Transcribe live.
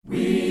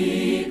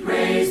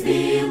Praise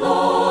thee,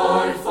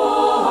 Lord,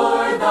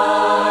 for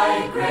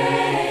thy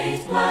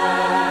great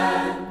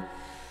plan,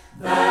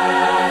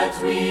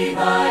 that we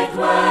thy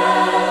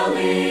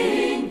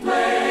dwelling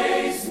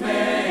place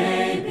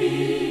may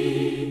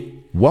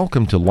be.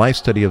 Welcome to Life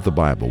Study of the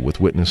Bible with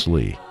Witness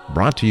Lee,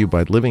 brought to you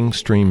by Living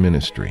Stream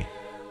Ministry.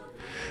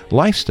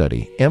 Life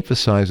Study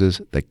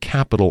emphasizes the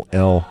capital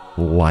L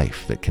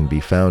life that can be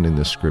found in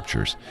the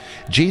Scriptures.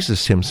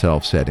 Jesus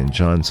himself said in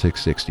John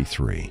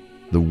 6:63,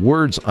 "The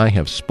words I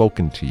have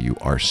spoken to you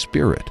are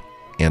spirit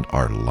and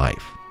are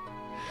life."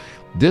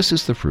 This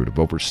is the fruit of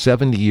over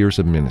 70 years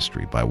of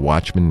ministry by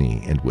Watchman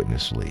Nee and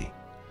Witness Lee.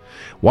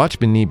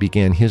 Watchman Nee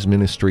began his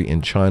ministry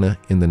in China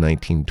in the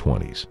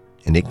 1920s,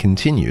 and it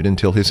continued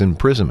until his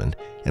imprisonment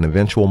and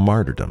eventual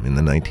martyrdom in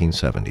the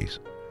 1970s.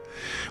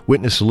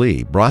 Witness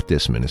Lee brought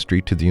this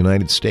ministry to the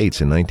United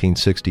States in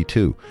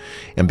 1962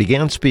 and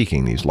began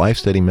speaking these life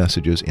study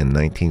messages in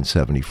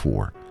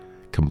 1974,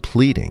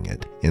 completing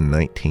it in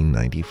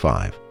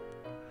 1995.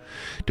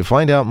 To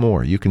find out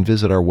more, you can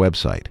visit our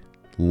website,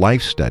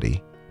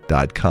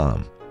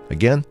 lifestudy.com.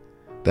 Again,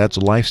 that's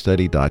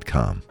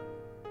lifestudy.com.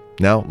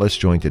 Now, let's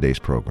join today's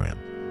program.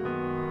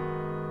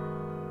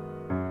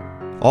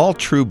 All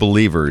true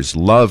believers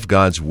love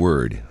God's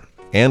Word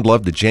and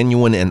love the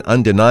genuine and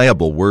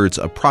undeniable words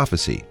of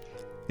prophecy.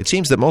 It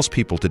seems that most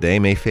people today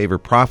may favor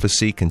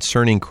prophecy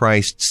concerning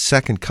Christ's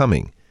second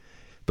coming,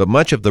 but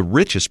much of the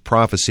richest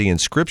prophecy in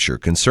Scripture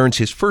concerns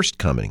His first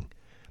coming,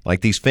 like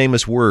these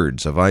famous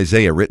words of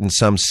Isaiah written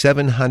some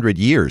 700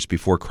 years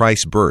before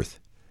Christ's birth.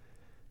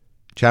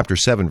 Chapter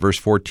 7, verse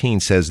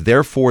 14 says,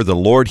 "Therefore the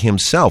Lord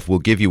Himself will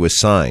give you a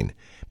sign.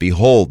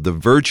 Behold, the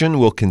virgin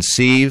will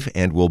conceive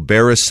and will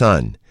bear a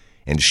son,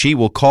 and she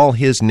will call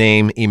His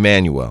name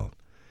Emmanuel."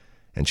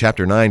 And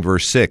chapter 9,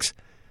 verse 6,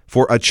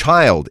 "For a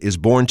child is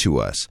born to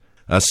us,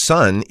 a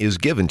son is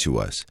given to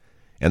us,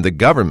 and the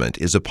government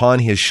is upon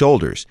His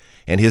shoulders,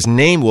 and His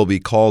name will be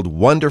called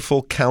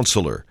Wonderful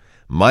Counselor,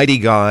 Mighty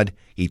God,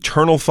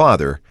 Eternal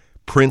Father,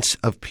 Prince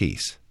of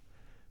Peace."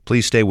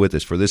 Please stay with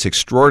us for this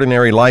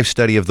extraordinary life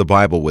study of the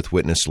Bible with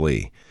Witness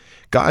Lee.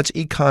 God's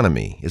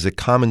economy is a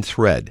common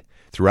thread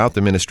throughout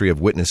the ministry of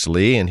Witness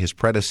Lee and his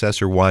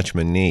predecessor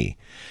Watchman Nee.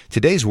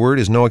 Today's word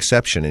is no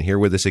exception, and here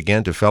with us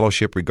again to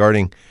fellowship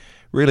regarding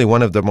really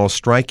one of the most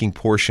striking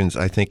portions,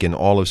 I think, in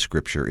all of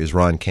Scripture is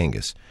Ron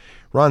Kangas.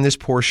 Ron, this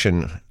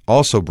portion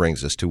also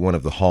brings us to one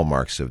of the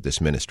hallmarks of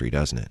this ministry,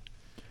 doesn't it?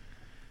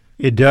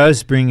 It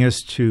does bring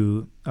us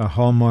to a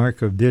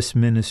hallmark of this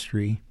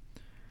ministry.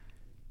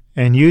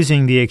 And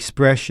using the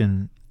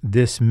expression,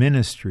 this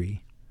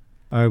ministry,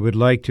 I would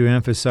like to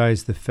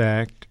emphasize the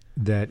fact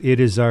that it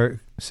is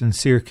our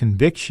sincere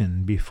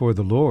conviction before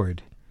the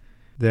Lord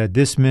that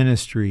this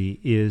ministry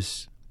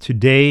is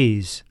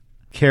today's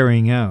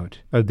carrying out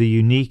of the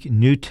unique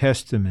New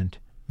Testament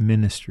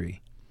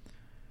ministry.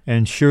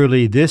 And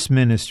surely this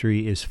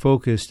ministry is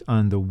focused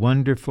on the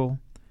wonderful,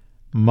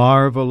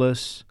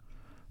 marvelous,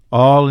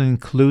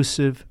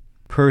 all-inclusive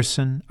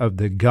person of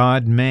the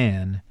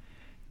God-man,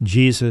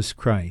 Jesus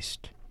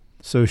Christ.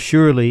 So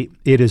surely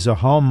it is a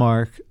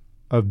hallmark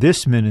of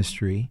this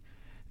ministry,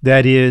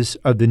 that is,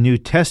 of the New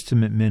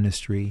Testament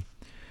ministry,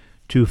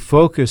 to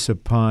focus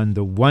upon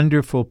the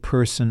wonderful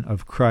person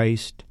of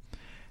Christ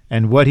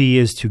and what He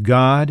is to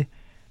God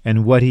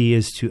and what He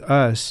is to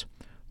us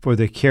for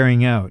the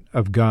carrying out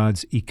of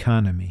God's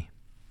economy.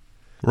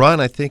 Ron,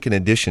 I think in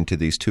addition to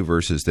these two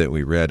verses that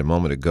we read a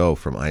moment ago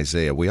from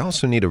Isaiah, we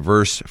also need a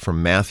verse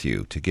from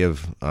Matthew to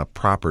give a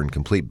proper and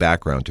complete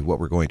background to what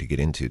we're going to get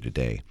into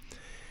today.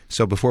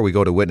 So before we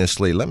go to Witness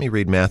Lee, let me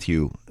read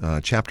Matthew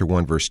chapter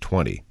 1, verse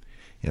 20.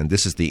 And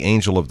this is the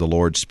angel of the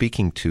Lord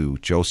speaking to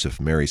Joseph,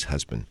 Mary's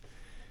husband.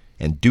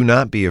 "And do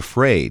not be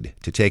afraid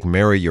to take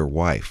Mary your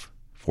wife,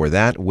 for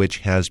that which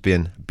has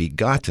been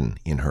begotten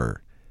in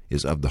her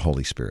is of the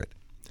Holy Spirit."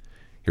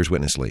 Here's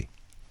Witness Lee.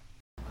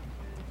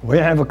 We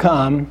have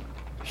come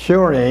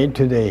surely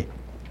to the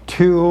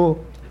two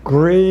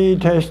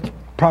greatest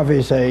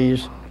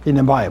prophecies in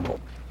the Bible.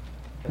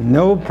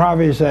 No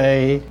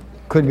prophecy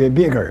could be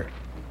bigger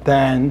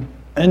than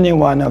any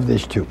one of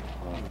these two.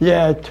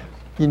 Yet,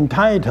 in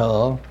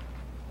title,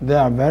 they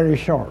are very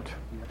short.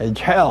 A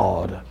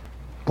child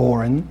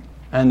born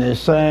and a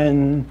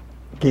son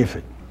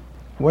given.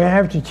 We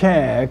have to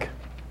check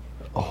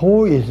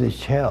who is the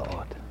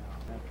child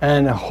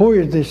and who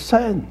is the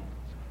son.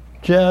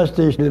 Just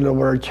this little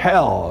word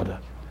child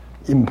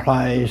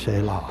implies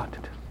a lot.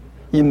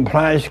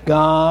 Implies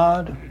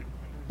God,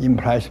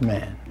 implies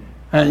man,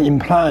 and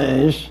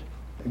implies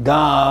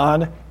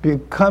God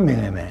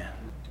becoming a man.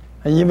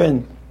 And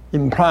even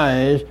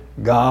implies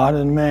God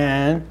and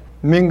man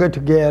mingle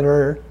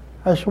together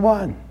as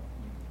one.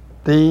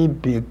 They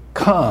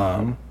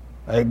become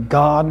a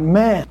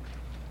God-man.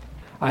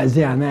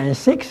 Isaiah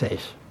 9:6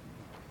 says,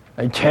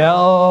 "A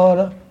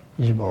child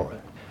is born."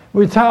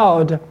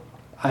 Without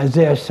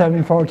Isaiah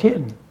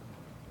 7:14,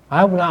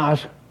 I would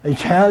ask, a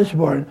child is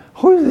born,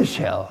 who is this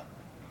child?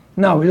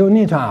 No, we don't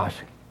need to ask.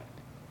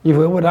 If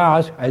we would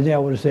ask,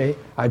 Isaiah would say,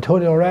 I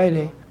told you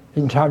already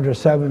in chapter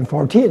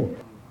 7:14,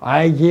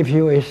 I give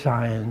you a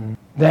sign.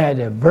 that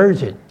a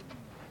virgin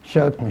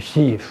shall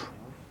conceive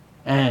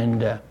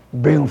and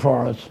bring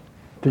forth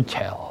the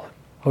child,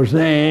 whose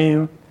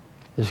name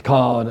is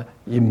called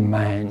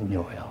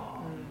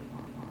Emmanuel.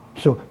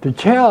 So the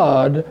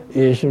child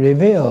is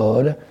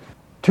revealed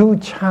 2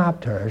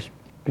 chapters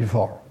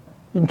before.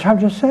 In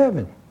chapter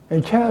 7,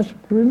 a child is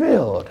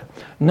revealed.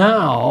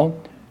 Now,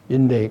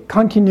 in the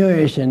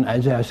continuation,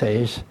 Isaiah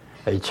says,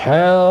 a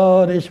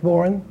child is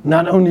born,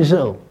 not only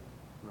so,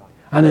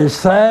 and a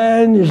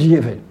son is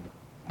given.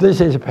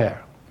 This is a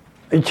pair.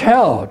 A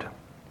child,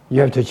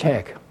 you have to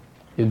check.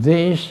 Is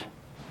this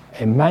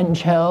a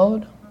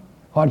man-child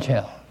or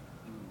child?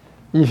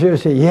 If you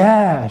say,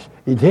 yes,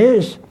 it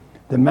is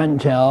the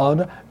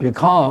man-child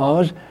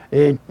because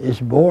it is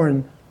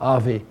born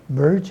of a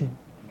virgin.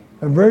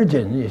 A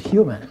virgin is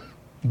human.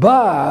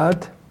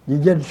 But you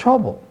get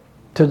trouble.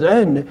 To the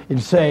end, it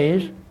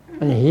says,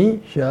 and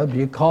he shall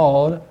be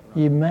called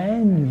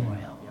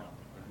Emmanuel.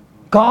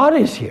 God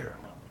is here.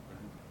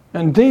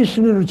 And this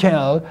little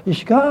child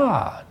is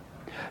God.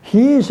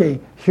 He is a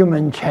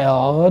human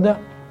child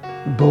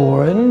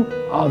born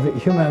of a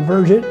human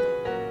virgin,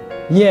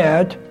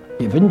 yet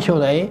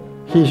eventually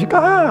he's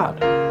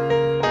God.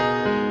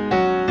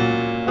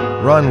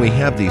 Ron, we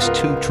have these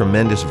 2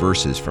 tremendous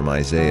verses from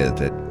Isaiah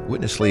that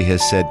Witness Lee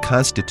has said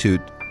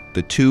constitute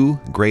the 2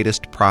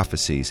 greatest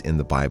prophecies in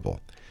the Bible.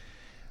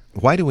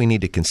 Why do we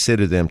need to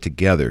consider them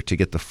together to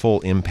get the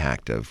full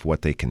impact of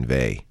what they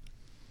convey?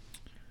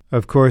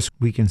 Of course,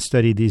 we can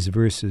study these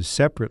verses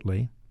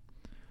separately,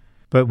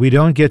 but we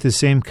don't get the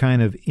same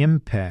kind of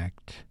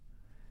impact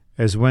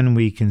as when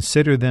we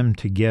consider them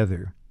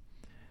together,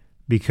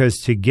 because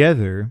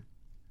together,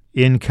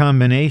 in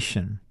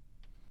combination,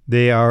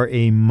 they are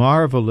a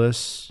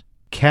marvelous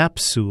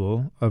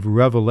capsule of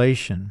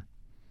revelation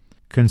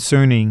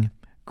concerning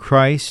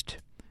Christ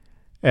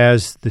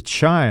as the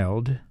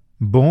child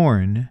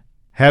born,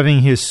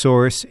 having his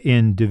source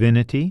in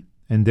divinity,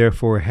 and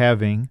therefore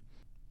having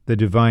the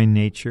divine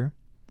nature,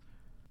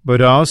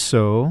 but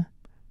also,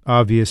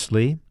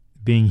 obviously,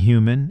 being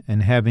human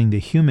and having the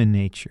human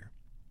nature.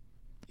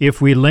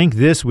 If we link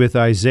this with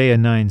Isaiah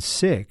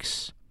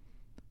 9:6,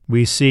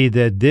 we see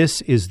that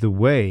this is the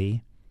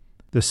way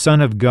the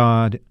Son of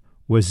God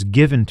was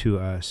given to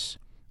us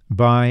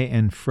by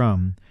and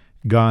from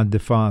God the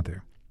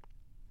Father.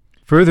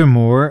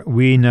 Furthermore,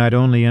 we not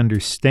only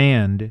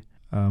understand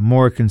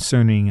more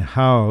concerning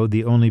how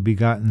the only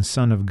begotten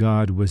Son of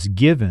God was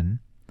given,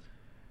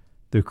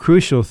 the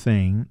crucial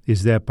thing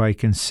is that by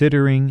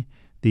considering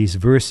these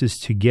verses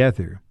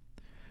together,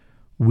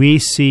 we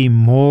see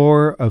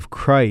more of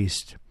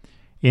Christ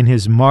in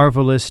his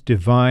marvelous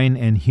divine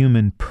and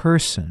human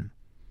person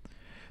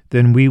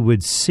than we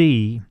would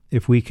see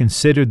if we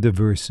considered the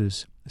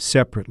verses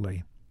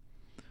separately.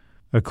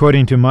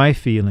 According to my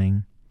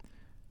feeling,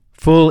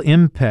 full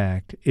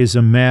impact is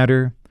a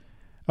matter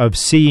of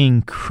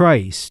seeing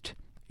Christ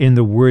in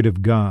the Word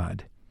of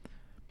God.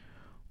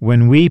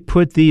 When we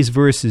put these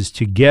verses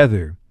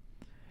together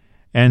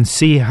and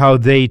see how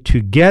they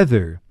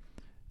together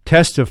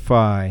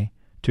testify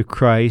to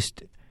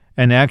Christ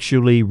and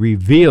actually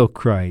reveal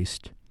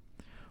Christ,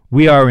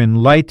 we are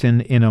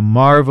enlightened in a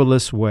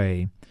marvelous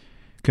way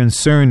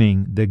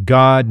concerning the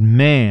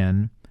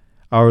God-man,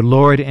 our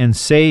Lord and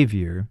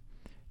Savior,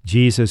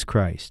 Jesus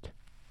Christ.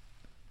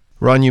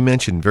 Ron, you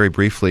mentioned very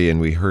briefly,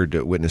 and we heard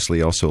Witness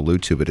Lee also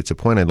allude to, but it's a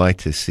point I'd like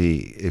to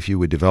see if you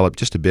would develop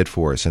just a bit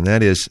for us, and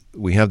that is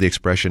we have the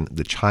expression,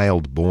 the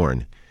child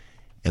born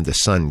and the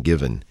son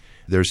given.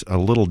 There's a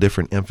little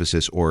different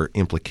emphasis or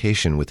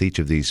implication with each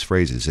of these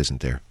phrases,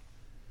 isn't there?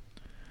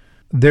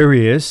 There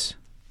is.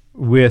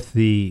 With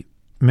the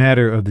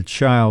matter of the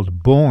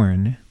child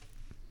born,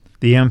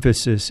 the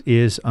emphasis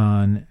is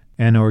on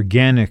an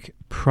organic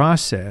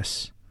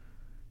process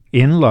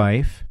in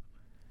life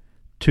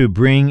to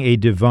bring a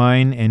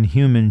divine and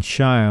human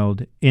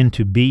child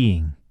into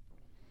being.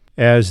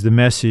 As the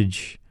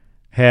message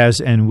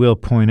has and will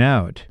point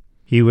out,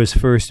 he was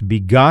first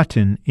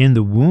begotten in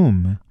the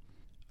womb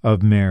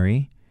of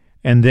Mary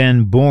and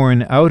then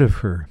born out of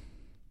her.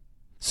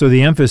 So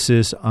the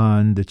emphasis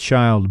on the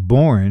child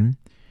born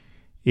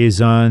is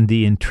on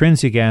the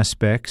intrinsic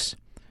aspects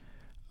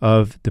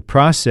of the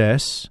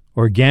process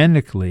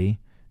organically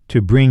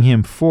to bring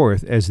him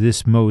forth as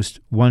this most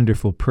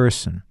wonderful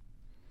person.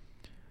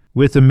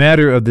 With the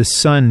matter of the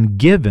Son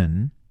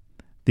given,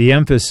 the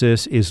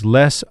emphasis is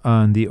less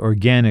on the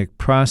organic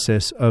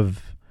process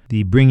of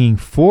the bringing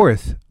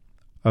forth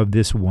of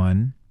this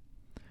one.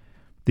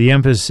 The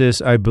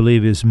emphasis, I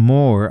believe, is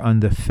more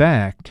on the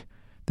fact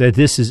that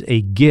this is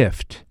a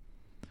gift.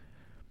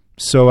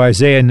 So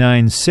Isaiah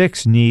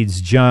 9:6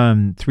 needs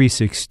John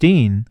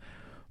 3:16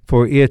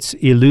 for its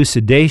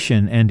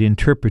elucidation and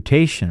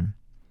interpretation.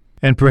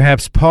 And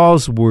perhaps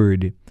Paul's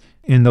word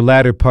in the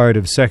latter part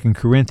of 2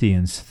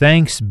 Corinthians,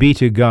 thanks be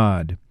to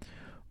God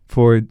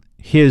for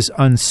his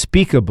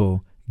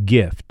unspeakable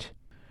gift.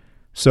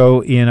 So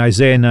in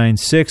Isaiah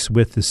 9:6,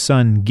 with the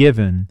Son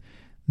given,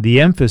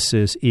 the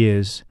emphasis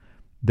is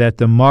that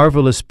the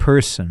marvelous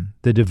person,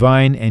 the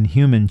divine and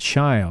human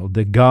child,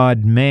 the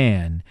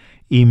God-man,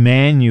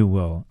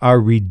 Emmanuel, our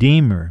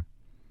Redeemer,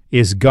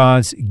 is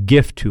God's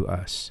gift to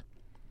us.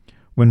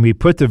 When we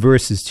put the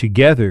verses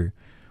together,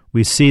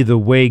 we see the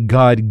way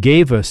God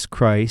gave us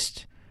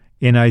Christ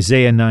in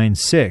Isaiah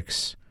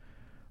 9:6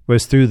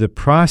 was through the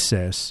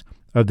process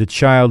of the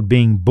child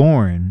being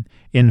born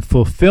in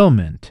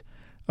fulfillment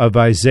of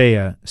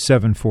Isaiah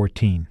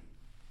 7:14.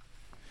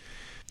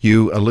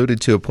 You alluded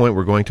to a point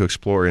we're going to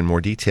explore in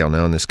more detail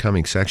now in this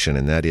coming section,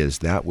 and that is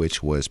that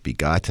which was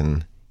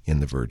begotten in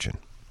the Virgin.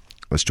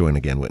 Let's join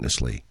again, Witness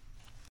Lee.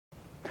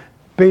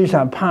 Based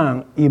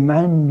upon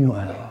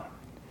Emmanuel,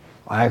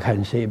 I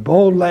can say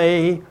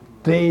boldly,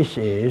 this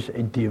is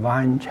a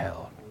divine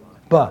child.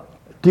 But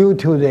due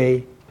to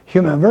the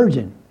human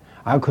virgin,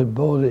 I could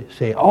boldly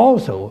say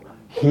also,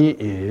 he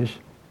is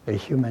a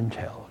human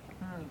child.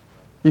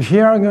 If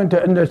you are going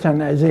to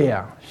understand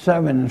Isaiah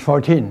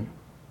 7:14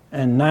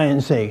 and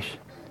 9:6,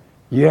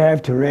 you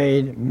have to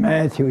read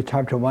Matthew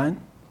chapter 1.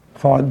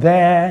 For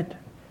that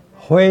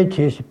which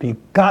is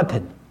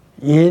begotten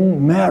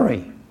in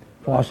Mary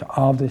was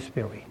of the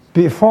Spirit.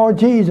 Before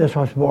Jesus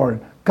was born,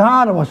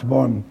 God was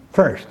born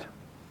first.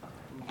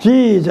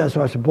 Jesus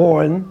was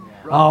born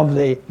of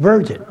the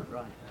Virgin.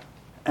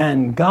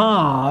 And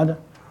God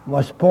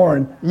was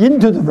born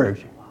into the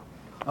Virgin.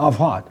 Of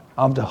what?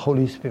 Of the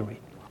Holy Spirit.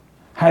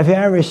 Have you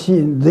ever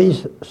seen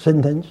this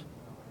sentence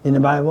in the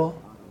Bible?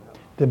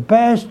 The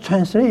best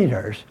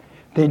translators,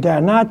 they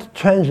dare not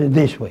translate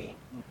this way.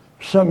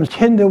 Some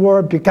change the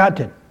word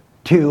begotten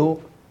to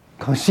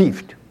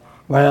conceived.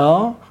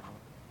 Well,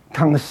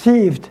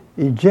 conceived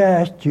is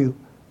just to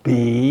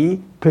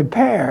be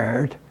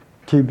prepared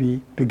to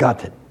be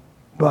begotten.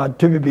 But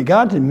to be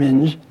begotten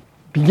means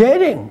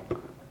begetting,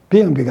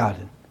 being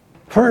begotten.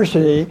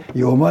 Firstly,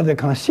 your mother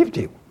conceived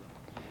you.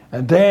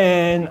 And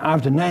then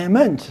after 9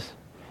 months,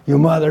 your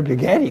mother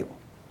begat you.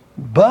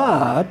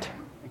 But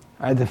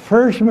at the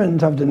first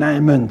month of the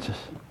 9 months,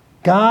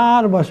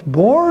 God was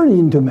born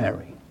into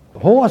Mary.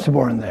 Who was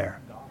born there?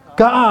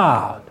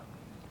 God.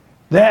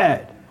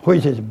 That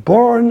which is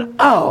born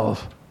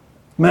of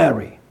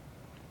Mary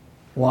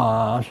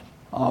was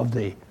of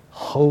the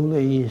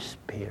Holy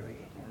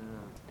Spirit.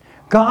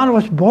 God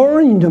was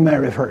born into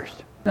Mary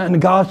first.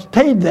 And God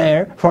stayed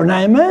there for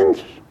 9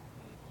 months.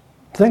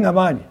 Think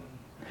about it.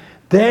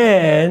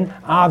 Then,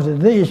 after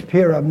this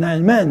period of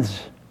 9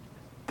 months,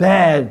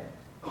 that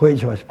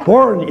which was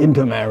born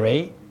into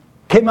Mary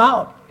came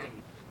out.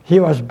 He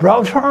was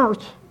brought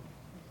forth.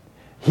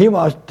 He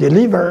was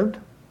delivered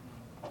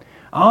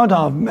out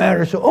of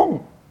Mary's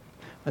womb.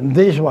 And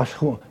this was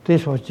who?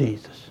 This was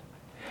Jesus.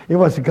 It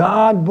was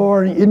God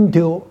born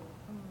into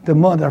the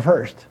mother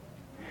first.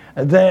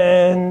 And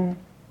then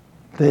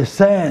the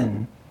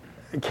Son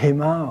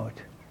came out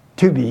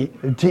to be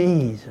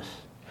Jesus.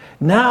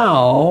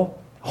 Now,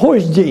 who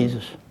is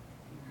Jesus?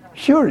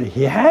 Surely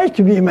he has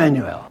to be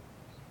Emmanuel.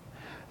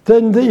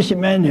 Then this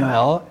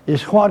Emmanuel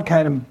is what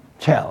kind of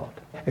child?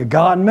 A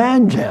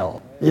God-man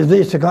child. Is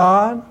this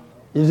God?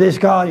 Is this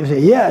God? You say,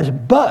 yes,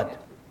 but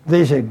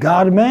this is a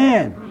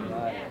God-man.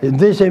 Is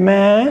this a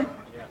man?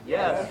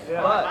 Yes,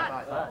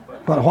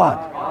 But what?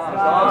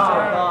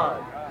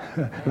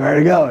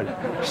 Very good.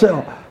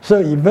 So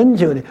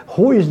eventually,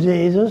 who is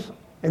Jesus?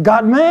 A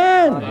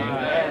God-man.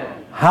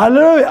 Amen.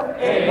 Hallelujah.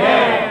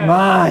 Amen.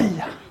 My,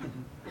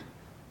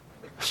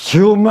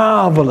 so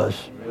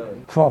marvelous.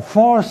 For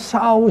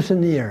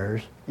 4,000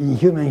 years in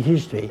human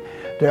history,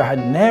 there had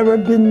never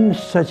been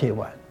such a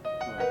one,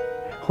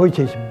 which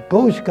is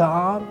both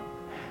God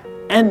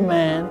and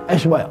man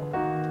as well.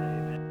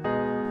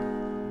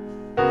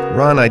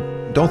 Ron, I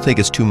don't think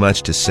it's too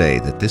much to say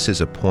that this is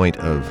a point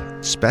of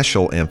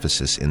special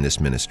emphasis in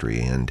this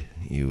ministry, and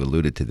you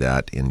alluded to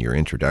that in your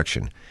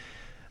introduction.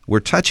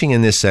 We're touching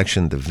in this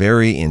section the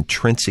very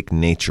intrinsic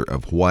nature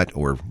of what,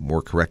 or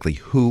more correctly,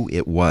 who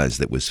it was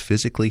that was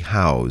physically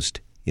housed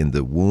in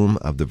the womb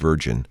of the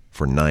Virgin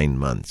for 9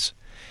 months.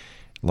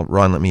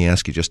 Ron, let me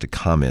ask you just to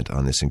comment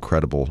on this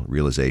incredible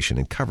realization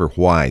and cover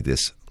why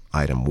this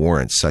item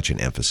warrants such an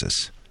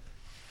emphasis.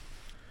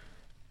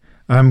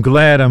 I'm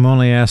glad I'm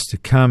only asked to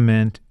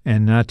comment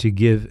and not to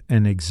give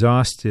an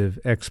exhaustive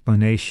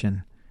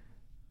explanation,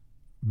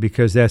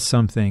 because that's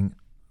something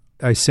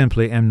I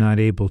simply am not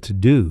able to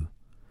do,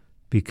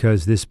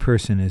 because this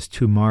person is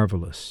too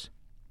marvelous.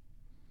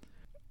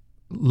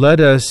 Let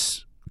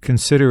us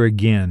consider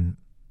again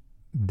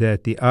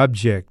that the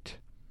object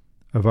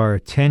of our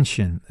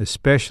attention,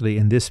 especially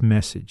in this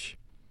message,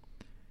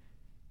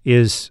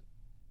 is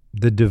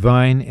the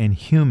divine and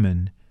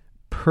human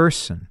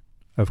person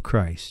of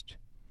Christ.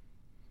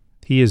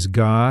 He is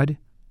God,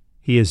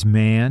 He is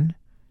man,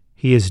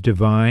 He is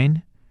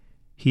divine,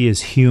 He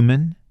is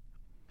human,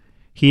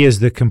 He is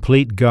the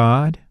complete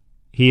God,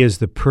 He is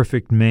the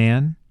perfect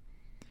man,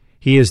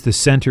 He is the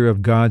center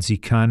of God's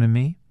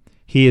economy,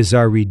 He is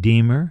our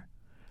Redeemer,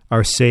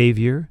 our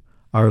Savior,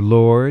 our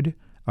Lord,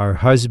 our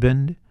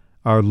husband,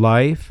 our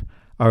life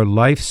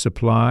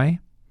supply,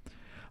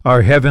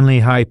 our heavenly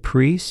high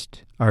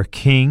priest, our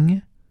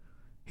king.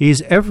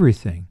 He's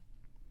everything.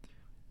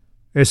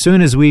 As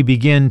soon as we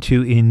begin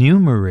to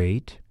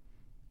enumerate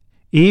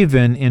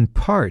even in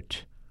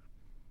part,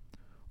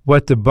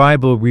 what the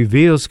Bible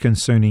reveals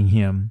concerning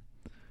him,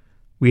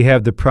 we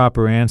have the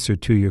proper answer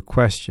to your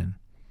question.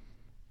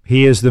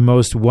 He is the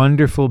most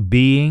wonderful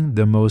being,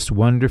 the most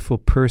wonderful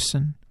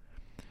person,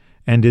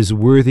 and is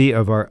worthy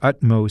of our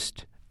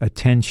utmost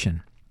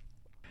attention.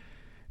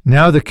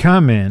 Now the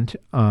comment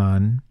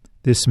on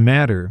this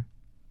matter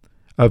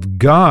of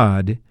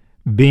God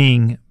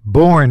being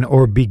born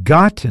or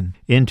begotten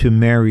into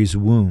Mary's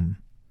womb.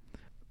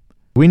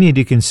 We need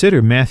to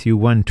consider Matthew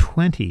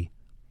 1:20.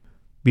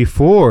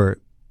 Before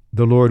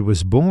the Lord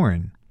was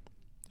born,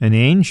 an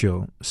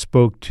angel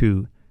spoke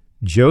to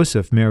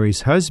Joseph,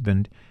 Mary's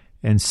husband,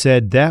 and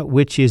said, "That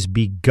which is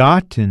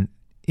begotten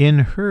in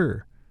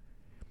her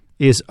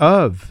is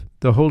of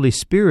the Holy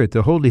Spirit."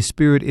 The Holy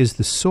Spirit is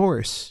the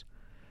source.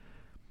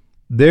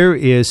 There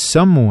is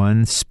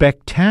someone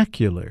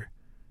spectacular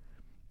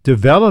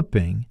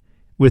developing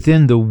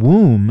within the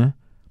womb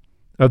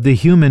of the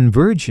human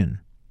virgin.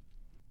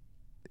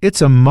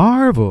 It's a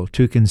marvel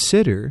to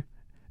consider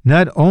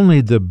not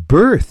only the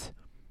birth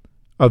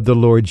of the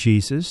Lord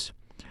Jesus,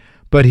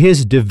 but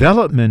his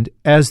development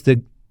as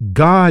the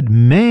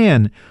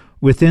God-man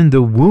within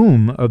the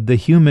womb of the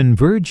human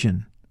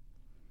virgin.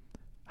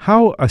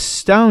 How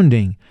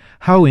astounding,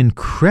 how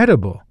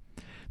incredible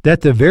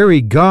that the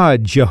very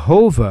God,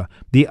 Jehovah,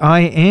 the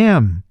I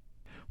Am,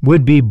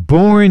 would be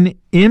born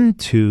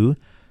into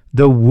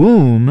the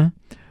womb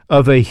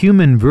of a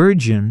human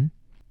virgin,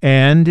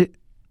 and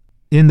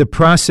in the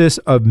process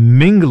of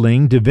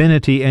mingling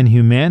divinity and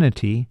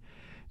humanity,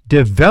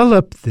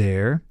 develop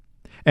there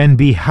and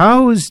be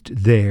housed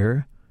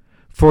there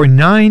for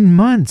 9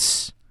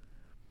 months.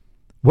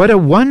 What a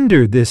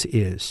wonder this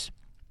is.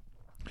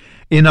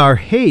 In our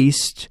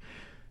haste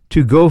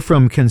to go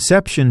from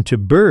conception to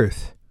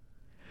birth,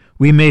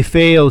 we may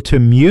fail to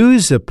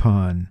muse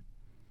upon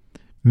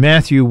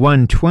Matthew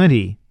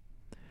 1:20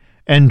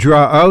 and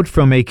draw out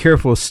from a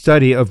careful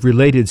study of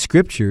related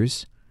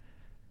scriptures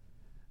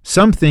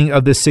something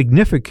of the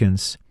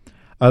significance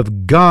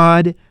of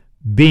God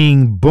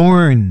being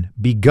born,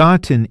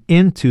 begotten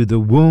into the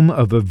womb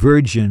of a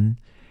virgin,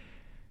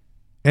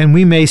 and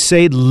we may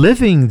say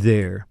living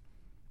there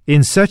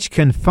in such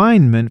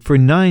confinement for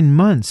 9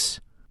 months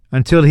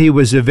until he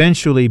was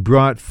eventually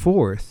brought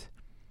forth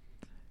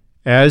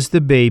as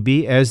the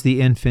baby, as the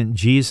infant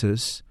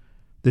Jesus,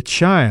 the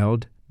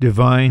child,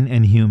 divine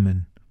and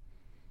human.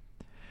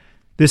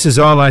 This is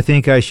all I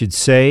think I should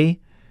say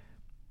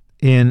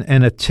in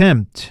an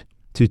attempt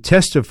to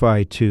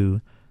testify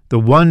to the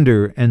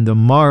wonder and the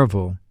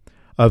marvel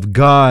of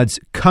God's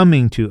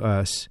coming to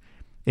us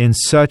in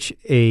such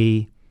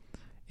a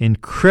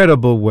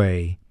incredible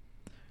way,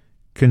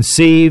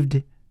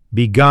 conceived,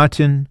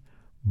 begotten,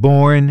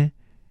 born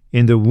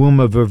in the womb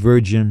of a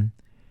virgin,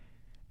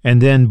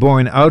 and then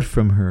born out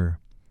from her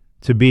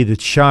to be the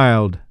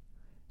child,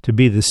 to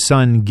be the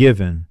Son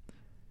given,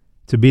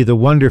 to be the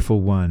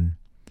wonderful one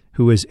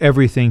who is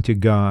everything to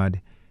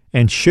God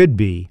and should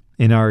be,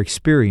 in our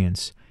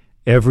experience,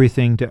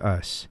 everything to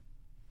us.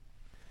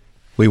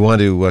 We want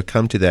to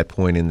come to that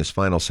point in this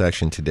final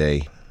section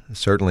today.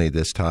 Certainly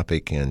this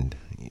topic and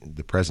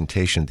the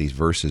presentation of these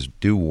verses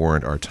do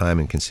warrant our time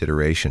and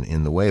consideration.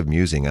 In the way of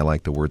musing, I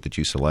like the word that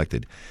you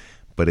selected,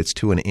 but it's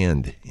to an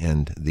end,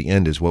 and the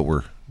end is what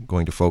we're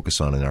going to focus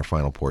on in our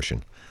final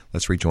portion.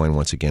 Let's rejoin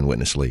once again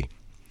Witness Lee.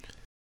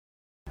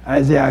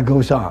 Isaiah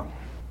goes on.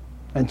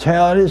 A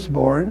child is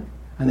born,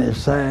 and a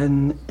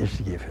son is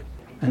given.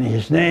 And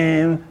his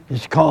name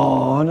is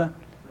called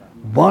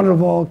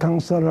Wonderful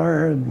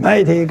Counselor,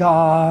 Mighty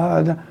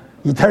God,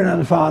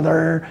 Eternal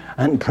Father,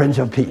 and Prince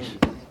of Peace.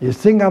 You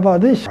think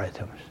about these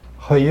items.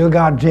 When you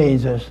got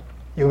Jesus,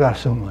 you got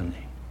so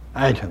many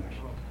items.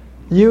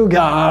 You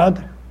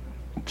got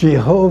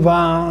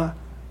Jehovah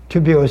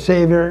to be your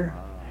Savior,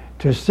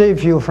 to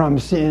save you from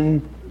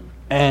sin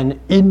and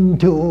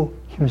into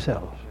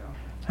himself.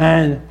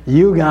 And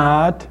you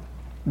got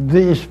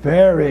this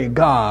very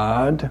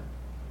God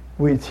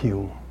with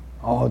you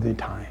all the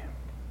time.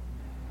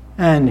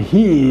 And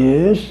he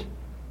is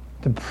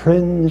the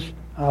Prince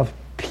of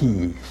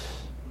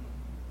Peace.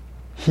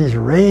 He's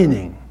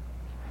reigning.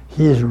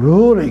 He is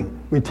ruling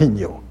within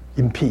you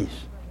in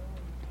peace.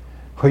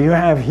 When you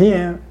have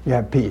him, you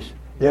have peace.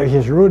 You have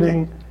his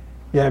ruling,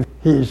 you have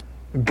his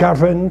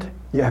governed,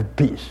 you have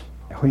peace.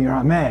 When you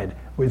are mad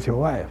with your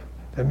wife,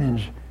 that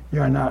means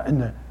you are not in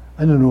the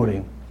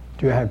ruling.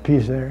 Do you have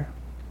peace there?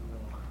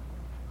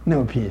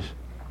 No peace.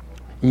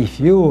 If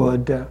you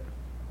would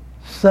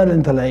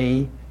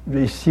suddenly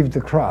receive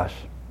the cross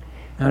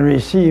and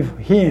receive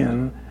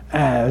him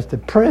as the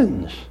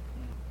prince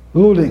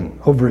ruling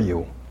over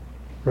you,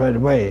 right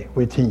away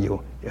within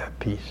you, you have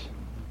peace.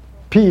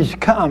 Peace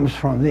comes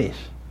from this.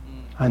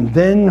 And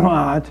then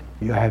what?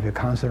 You have a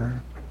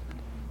counselor.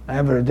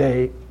 Every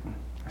day,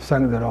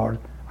 Son of the Lord,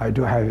 I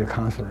do have a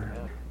counselor.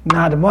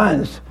 Not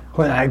once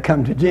when I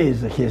come to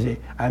Jesus, he says,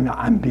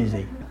 I'm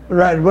busy.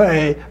 Right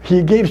away,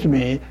 he gives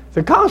me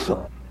the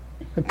counsel,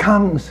 a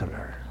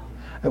counselor,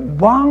 a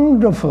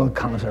wonderful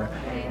counselor.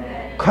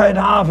 Quite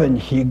often,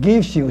 He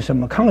gives you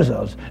some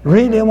counsels,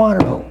 really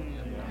wonderful.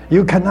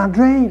 You cannot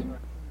dream.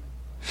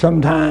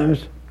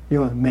 Sometimes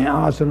you may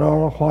ask the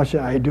Lord, what should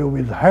I do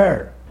with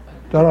her?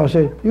 The Lord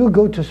says, you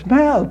go to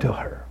smell to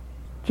her.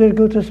 Just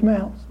go to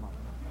smell.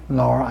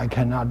 Lord, I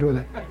cannot do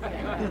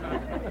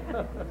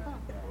that.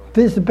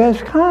 This is the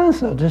best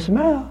counsel, to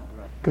smell.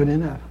 Good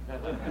enough.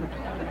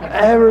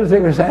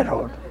 Everything is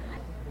settled.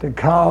 The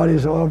cloud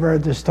is over,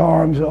 the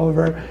storm's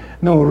over,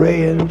 no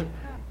rain,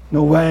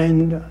 no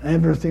wind,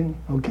 everything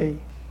okay.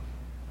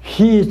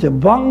 He is the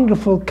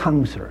wonderful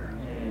counselor.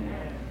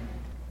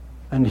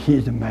 And He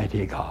is the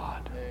mighty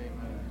God.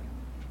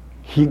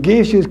 He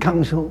gives you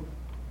counsel.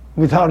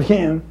 Without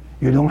Him,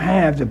 you don't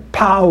have the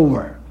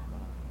power,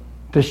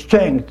 the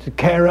strength to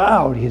carry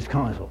out His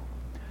counsel.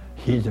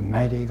 He is the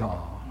mighty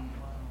God.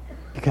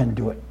 He can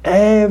do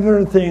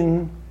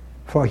everything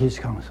for His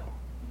counsel.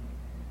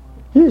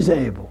 He is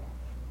able.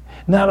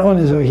 Not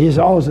only so, He is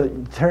also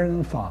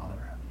eternal Father.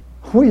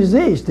 Who is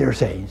this, dear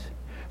saints?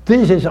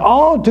 This is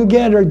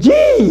altogether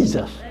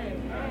Jesus.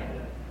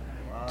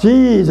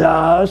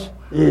 Jesus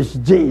is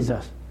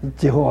Jesus,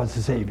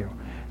 Jehovah's Savior.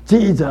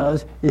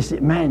 Jesus is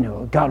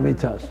Emmanuel, God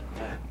with us.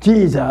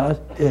 Jesus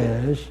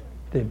is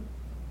the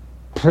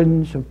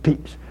Prince of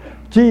Peace.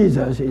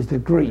 Jesus is the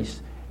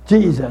grace.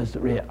 Jesus,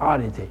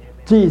 reality.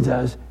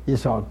 Jesus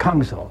is our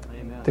counsel,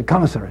 the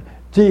counselor.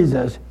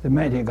 Jesus, the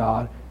mighty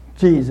God.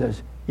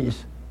 Jesus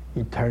is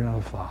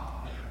eternal Father.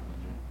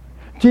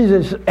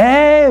 Jesus is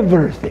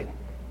everything.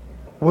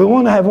 We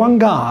want to have one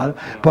God,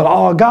 but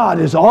our God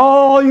is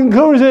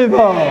all-inclusive.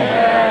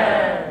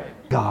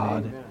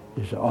 God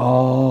is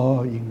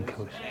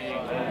all-inclusive.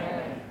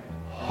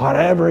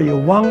 Whatever you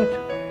want,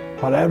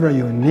 whatever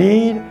you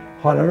need,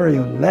 whatever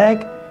you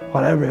lack,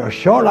 whatever you're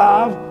short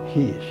of,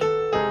 He is.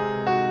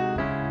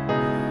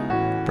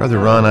 Brother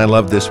Ron, I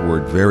love this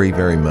word very,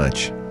 very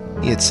much.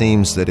 It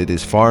seems that it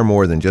is far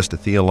more than just a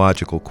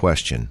theological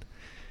question,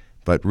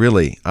 but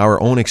really our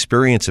own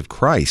experience of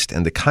Christ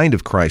and the kind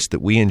of Christ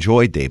that we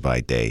enjoy day by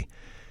day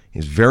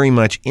is very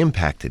much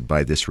impacted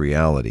by this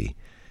reality.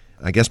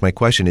 I guess my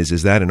question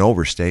is that an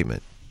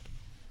overstatement?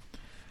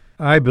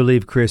 I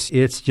believe, Chris,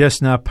 it's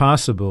just not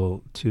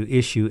possible to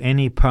issue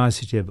any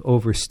positive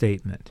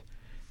overstatement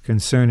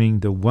concerning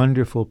the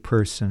wonderful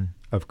person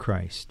of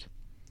Christ.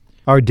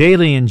 Our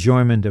daily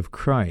enjoyment of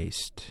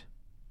Christ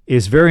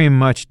is very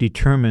much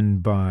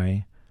determined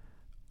by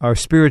our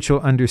spiritual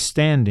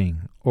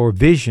understanding or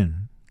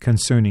vision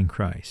concerning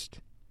Christ.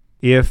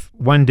 If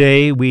one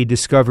day we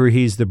discover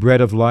He's the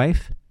bread of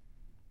life,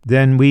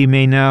 then we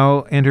may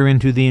now enter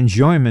into the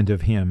enjoyment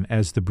of Him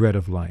as the bread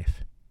of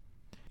life.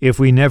 If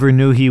we never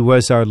knew He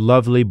was our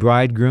lovely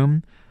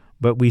bridegroom,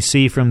 but we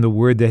see from the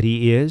Word that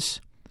He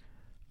is,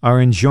 our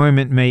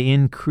enjoyment may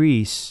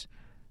increase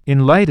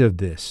in light of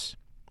this.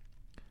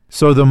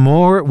 So the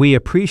more we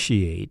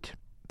appreciate,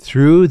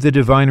 through the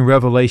divine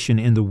revelation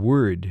in the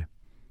Word,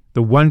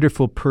 the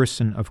wonderful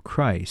person of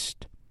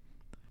Christ,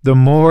 the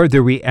more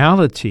the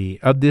reality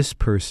of this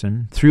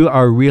person, through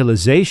our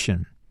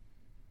realization,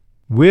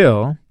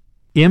 will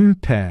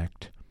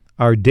impact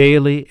our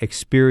daily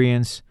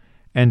experience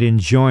and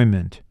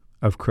enjoyment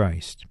of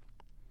Christ.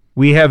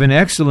 We have an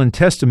excellent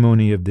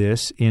testimony of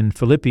this in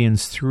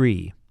Philippians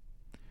 3,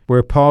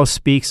 where Paul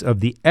speaks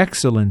of the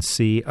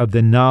excellency of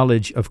the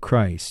knowledge of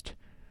Christ.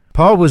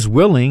 Paul was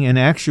willing and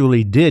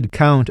actually did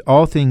count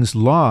all things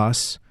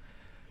loss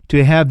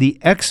to have the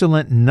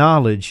excellent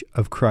knowledge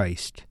of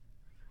Christ.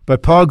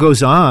 But Paul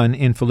goes on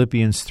in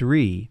Philippians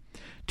 3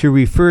 to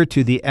refer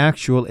to the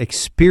actual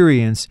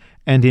experience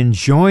and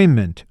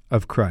enjoyment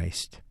of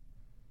Christ.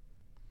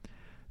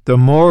 The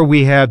more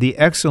we have the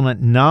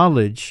excellent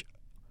knowledge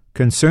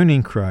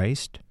concerning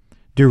Christ,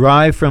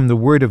 derived from the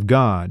Word of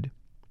God,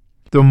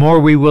 the more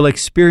we will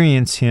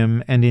experience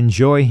Him and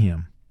enjoy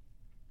Him.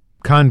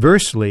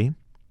 Conversely,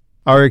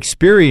 our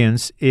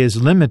experience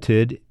is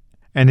limited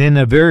and in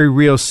a very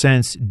real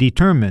sense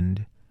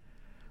determined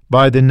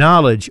by the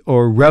knowledge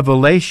or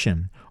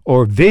revelation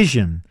or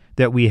vision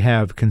that we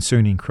have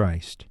concerning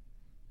Christ.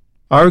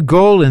 Our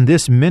goal in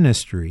this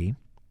ministry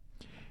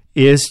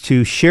is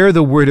to share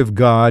the Word of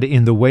God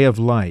in the way of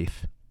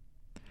life,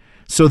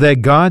 so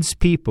that God's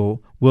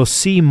people will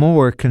see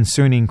more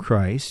concerning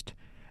Christ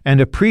and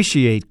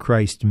appreciate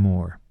Christ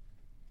more.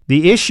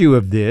 The issue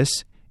of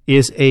this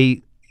is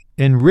a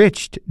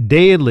enriched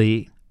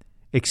daily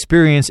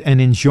experience and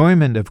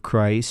enjoyment of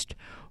Christ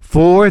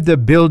for the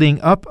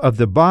building up of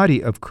the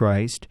body of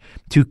Christ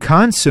to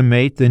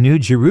consummate the New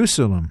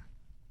Jerusalem.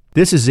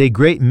 This is a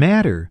great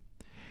matter.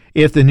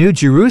 If the New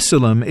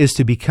Jerusalem is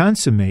to be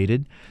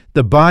consummated,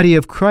 the body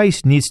of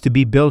Christ needs to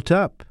be built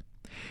up.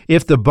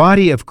 If the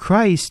body of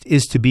Christ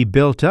is to be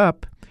built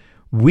up,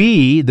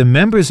 we, the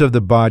members of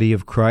the body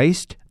of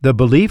Christ, the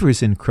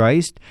believers in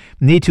Christ,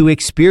 need to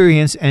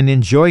experience and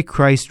enjoy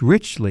Christ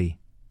richly.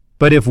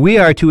 But if we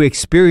are to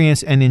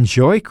experience and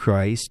enjoy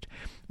Christ,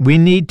 we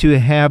need to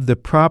have the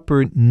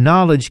proper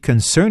knowledge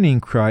concerning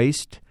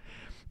Christ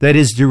that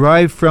is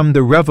derived from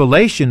the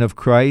revelation of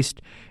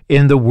Christ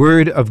in the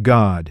Word of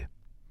God.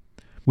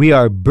 We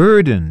are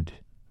burdened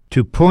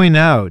to point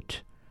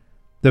out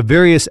the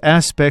various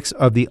aspects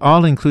of the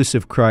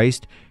all-inclusive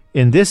Christ,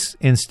 in this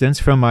instance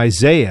from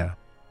Isaiah,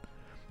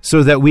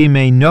 so that we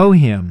may know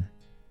Him,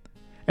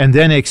 and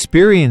then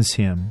experience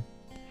Him,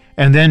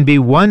 and then be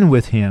one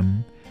with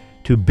Him,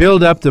 to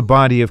build up the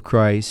body of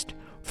Christ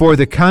for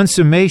the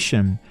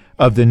consummation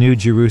of the New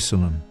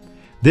Jerusalem.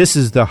 This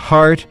is the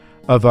heart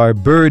of our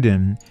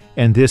burden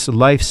and this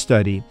life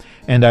study,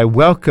 and I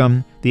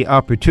welcome the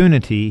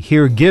opportunity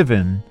here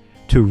given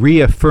to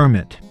reaffirm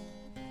it.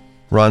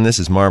 Ron, this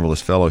is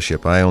marvelous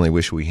fellowship. I only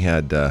wish we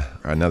had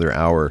another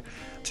hour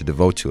to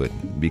devote to it,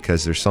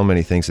 because there's so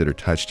many things that are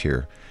touched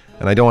here.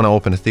 And I don't want to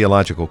open a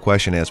theological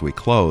question as we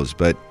close,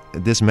 but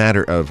this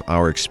matter of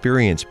our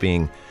experience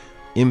being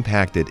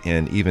impacted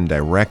and even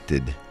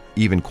directed,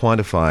 even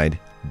quantified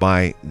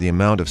by the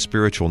amount of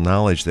spiritual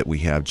knowledge that we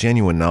have,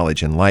 genuine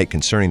knowledge and light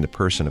concerning the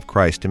person of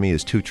Christ, to me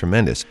is too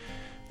tremendous.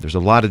 There's a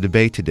lot of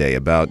debate today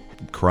about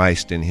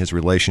Christ and His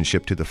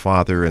relationship to the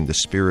Father and the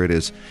Spirit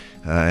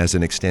as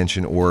an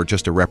extension or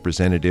just a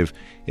representative.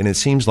 And it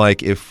seems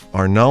like if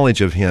our knowledge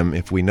of Him,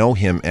 if we know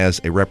Him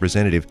as a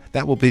representative,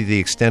 that will be the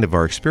extent of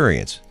our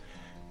experience.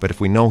 But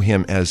if we know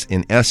Him as,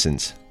 in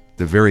essence,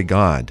 the very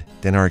God,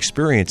 then our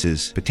experience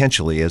is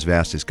potentially as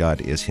vast as God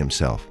is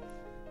Himself.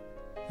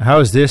 How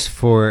is this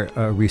for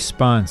a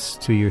response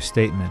to your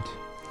statement?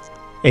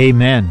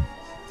 Amen.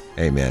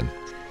 Amen.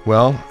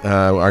 Well,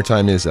 our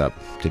time is up.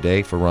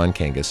 Today, for Ron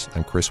Kangas,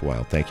 I'm Chris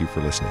Wilde. Thank you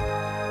for listening.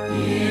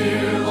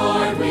 Dear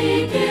Lord,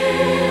 we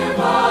give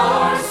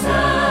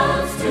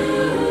ourselves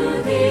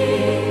to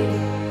Thee.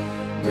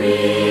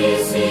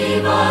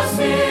 Receive us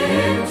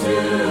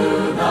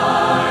into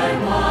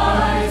Thy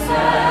wise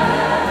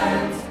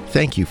hands.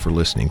 Thank you for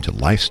listening to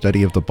Life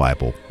Study of the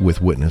Bible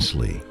with Witness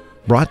Lee,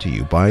 brought to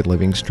you by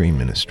Living Stream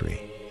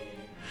Ministry.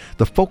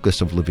 The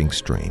focus of Living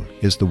Stream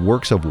is the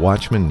works of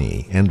Watchman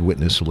Nee and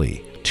Witness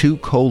Lee, two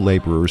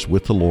co-laborers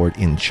with the Lord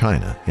in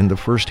China in the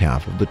first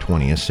half of the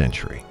 20th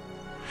century.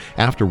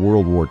 After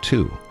World War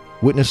II,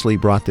 Witness Lee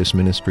brought this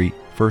ministry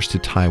first to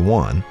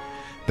Taiwan,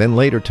 then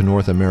later to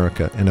North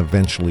America, and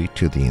eventually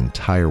to the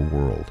entire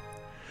world.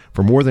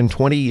 For more than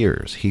 20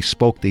 years, he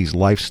spoke these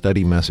life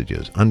study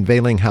messages,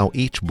 unveiling how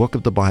each book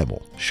of the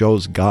Bible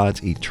shows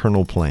God's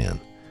eternal plan.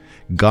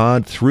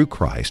 God, through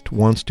Christ,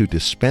 wants to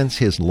dispense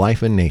His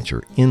life and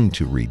nature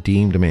into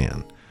redeemed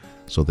man,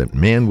 so that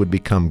man would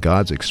become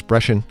God's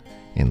expression,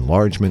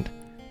 enlargement,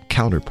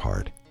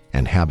 counterpart,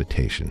 and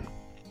habitation.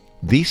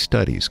 These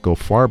studies go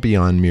far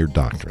beyond mere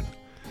doctrine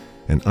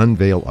and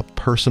unveil a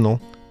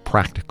personal,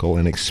 practical,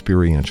 and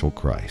experiential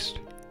Christ.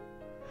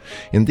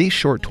 In these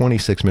short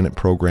 26-minute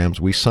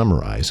programs, we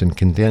summarize and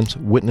condense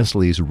Witness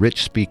Lee's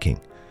rich speaking.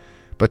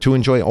 But to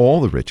enjoy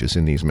all the riches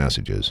in these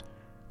messages,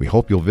 we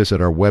hope you'll visit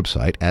our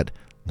website at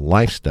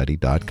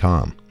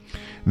lifestudy.com.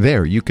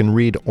 There you can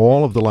read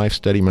all of the Life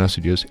Study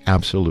messages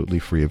absolutely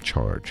free of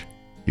charge.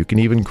 You can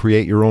even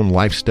create your own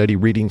Life Study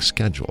reading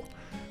schedule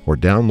or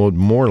download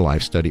more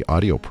Life Study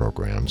audio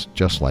programs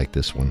just like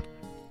this one,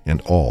 and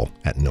all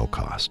at no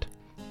cost.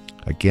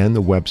 Again,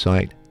 the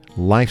website,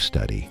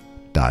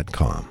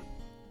 lifestudy.com.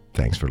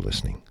 Thanks for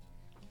listening.